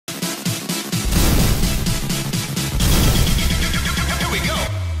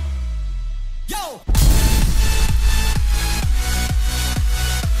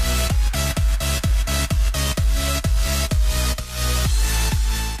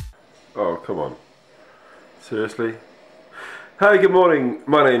Oh, come on. Seriously? Hey, good morning.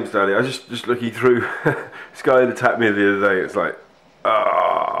 My name's Danny. I was just looking through. This guy had attacked me the other day. It's like,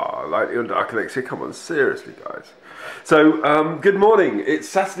 lightning on dark elixir. Come on, seriously, guys. So, good morning. It's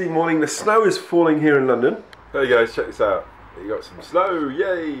Saturday morning. The snow is falling here in London. Hey guys, check this out. You got some snow.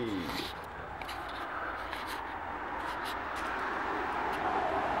 Yay!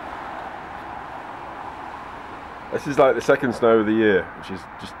 This is like the second snow of the year, which is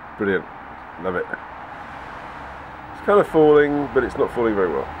just brilliant. Love it. It's kind of falling, but it's not falling very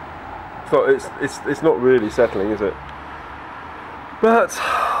well. It's not really settling, is it? But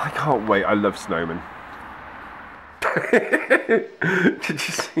I can't wait. I love snowmen. Did you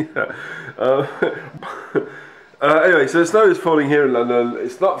see that? Anyway, so the snow is falling here in London.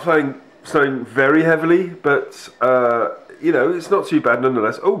 It's not snowing very heavily, but you know, it's not too bad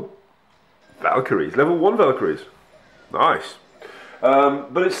nonetheless. Oh, Valkyries, level 1 Valkyries. Nice.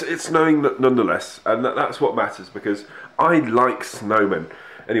 But it's snowing nonetheless, and that's what matters, because I like snowmen.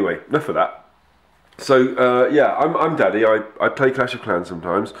 Anyway, enough of that. So yeah, I'm Daddy. I play Clash of Clans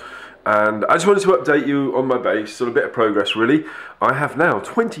sometimes, and I just wanted to update you on my base. Sort of a bit of progress, really. I have now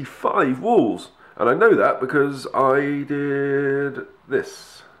 25 walls, and I know that because I did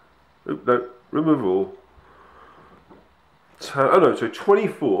this. Oop, no, remove all. Oh no, so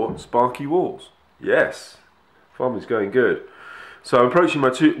 24 sparky walls. Yes, farming's going good. So I'm approaching my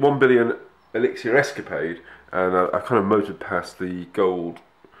 1 billion elixir escapade, and I kind of motored past the gold.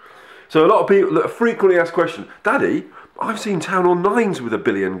 So a lot of people frequently ask the question, Daddy, I've seen Town Hall 9s with 1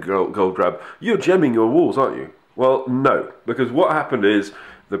 billion gold grab. You're gemming your walls, aren't you? Well, no, because what happened is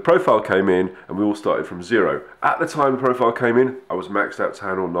the profile came in and we all started from 0. At the time the profile came in, I was maxed out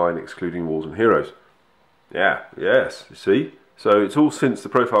Town Hall 9 excluding walls and heroes. Yeah, yes, you see? So it's all since the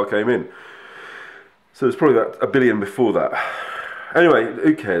profile came in. So there's probably about 1 billion before that. Anyway,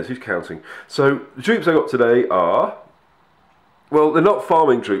 who cares? Who's counting? So the troops I got today are, well, they're not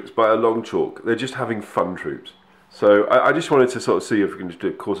farming troops by a long chalk. They're just having fun troops. So I just wanted to sort of see if we can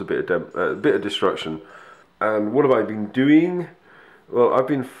just cause a bit of destruction. And what have I been doing? Well, I've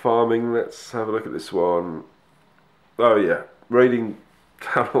been farming. Let's have a look at this one. Oh yeah, raiding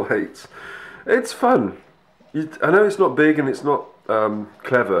Town Hall 8s. It's fun. I know it's not big and it's not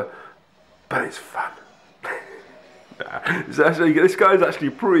clever, but it's fun. It's actually, this guy's actually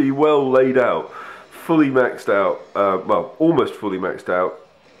pretty well laid out, fully maxed out. Well, almost fully maxed out.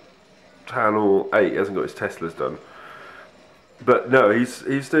 Town Hall 8 he hasn't got his Teslas done, but no, he's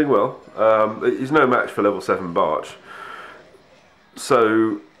doing well. He's no match for level 7 Barch.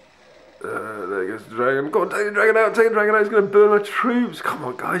 So there goes the dragon. Go on, take the dragon out. Take the dragon out. He's going to burn my troops. Come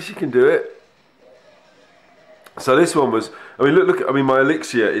on, guys, you can do it. So this one was, I mean, look, I mean, my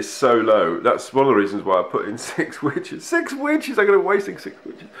elixir is so low. That's one of the reasons why I put in 6 witches. 6 witches! I'm going to be wasting 6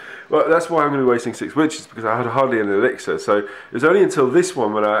 witches. Well, that's why I'm going to be wasting 6 witches, because I had hardly an elixir. So it was only until this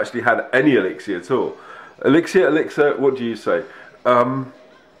one when I actually had any elixir at all. Elixir, what do you say?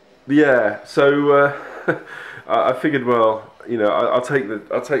 Yeah, so I figured, well, you know, I'll take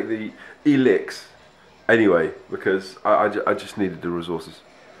the elix anyway, because I just needed the resources.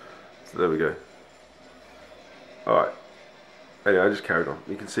 So there we go. Alright, anyway, I just carried on.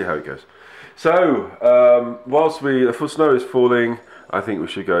 You can see how it goes. So, whilst the snow is falling, I think we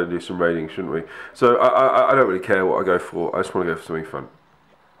should go and do some raiding, shouldn't we? So, I don't really care what I go for. I just want to go for something fun.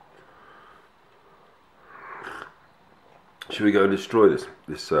 Should we go and destroy this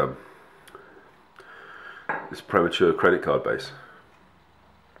premature credit card base?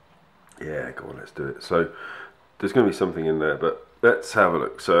 Yeah, go on, let's do it. So, there's going to be something in there, but let's have a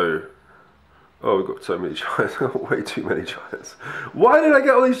look. So, oh, we've got so many giants. Way too many giants. Why did I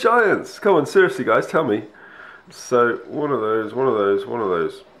get all these giants? Come on, seriously, guys, tell me. So, one of those, one of those, one of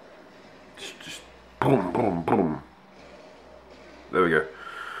those. Just boom, boom, boom. There we go.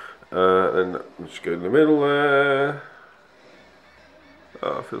 And let's go in the middle there.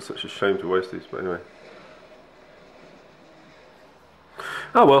 Oh, I feel such a shame to waste these, but anyway.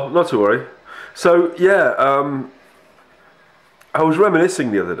 Oh well, not to worry. So, yeah, I was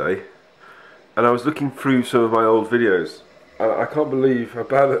reminiscing the other day, and I was looking through some of my old videos. I can't believe how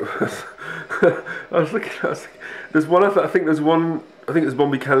bad it was. I was thinking, there's one, I think there's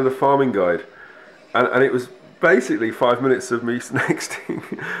Bombay Canada Farming Guide, and it was basically 5 minutes of me nexting.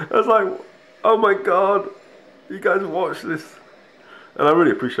 I was like, oh my god, you guys watch this. And I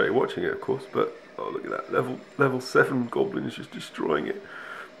really appreciate you watching it, of course, but oh, look at that, level 7 goblins just destroying it.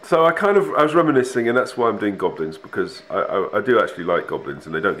 So I was reminiscing, and that's why I'm doing goblins, because I do actually like goblins,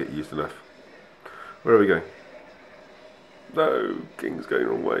 and they don't get used enough. Where are we going? No, king's going the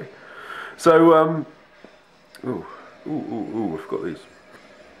wrong way. So, ooh, I've got these.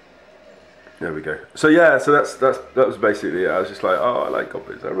 There we go. So yeah, so that was basically it. I was just like, oh, I like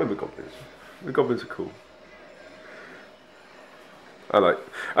goblins. I remember goblins. The goblins are cool. I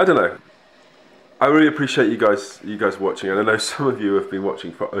don't know. I really appreciate you guys watching, and I know some of you have been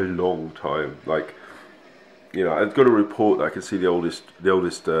watching for a long time. Like, you know, I've got a report that I can see the oldest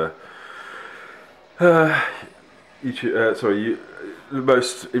YouTube, the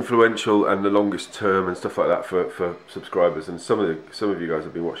most influential and the longest term and stuff like that for subscribers, and some of you guys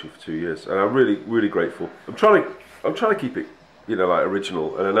have been watching for 2 years, and I'm really grateful. I'm trying to keep it, you know, like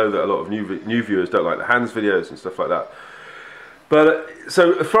original, and I know that a lot of new viewers don't like the hands videos and stuff like that. But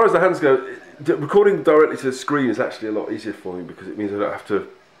so as far as the hands go, recording directly to the screen is actually a lot easier for me, because it means I don't have to,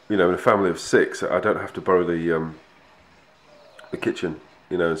 you know, in a family of 6, I don't have to borrow the kitchen,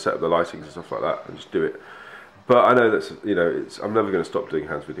 you know, and set up the lightings and stuff like that, and just do it. But I know that's, you know, I'm never going to stop doing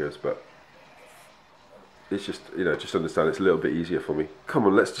hands videos, but it's just, you know, just understand it's a little bit easier for me. Come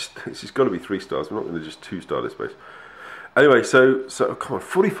on, it's just got to be 3 stars. We're not going to just 2-star this place. Anyway, so come on,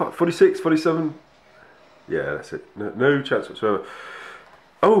 45, 46, 47. Yeah, that's it. No chance whatsoever.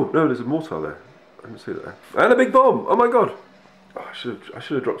 Oh no, there's a mortar there. I didn't see that there. And a big bomb. Oh my god. Oh, I should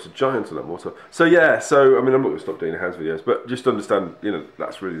have dropped a giant on that mortar. So yeah, so I mean, I'm not going to stop doing hands videos, but just understand, you know,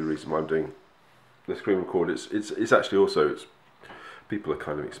 that's really the reason why I'm doing the screen record. It's actually also, people are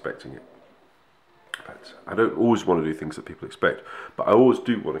kind of expecting it. But I don't always want to do things that people expect, but I always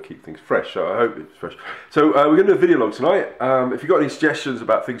do want to keep things fresh, so I hope it's fresh. So we're going to do a video log tonight. If you've got any suggestions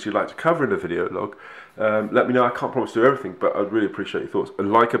about things you'd like to cover in a video log, let me know. I can't promise to do everything, but I'd really appreciate your thoughts,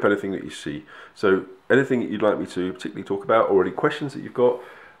 and like up anything that you see. So anything that you'd like me to particularly talk about, or any questions that you've got,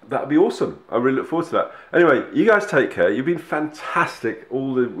 that'd be awesome. I really look forward to that. Anyway, you guys take care. You've been fantastic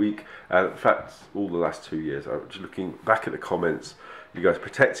all the week, and in fact all the last 2 years. I'm just looking back at the comments. You guys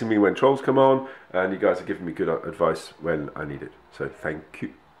protecting me when trolls come on, and you guys are giving me good advice when I need it. So thank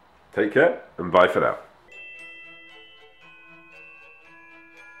you. Take care, and bye for now.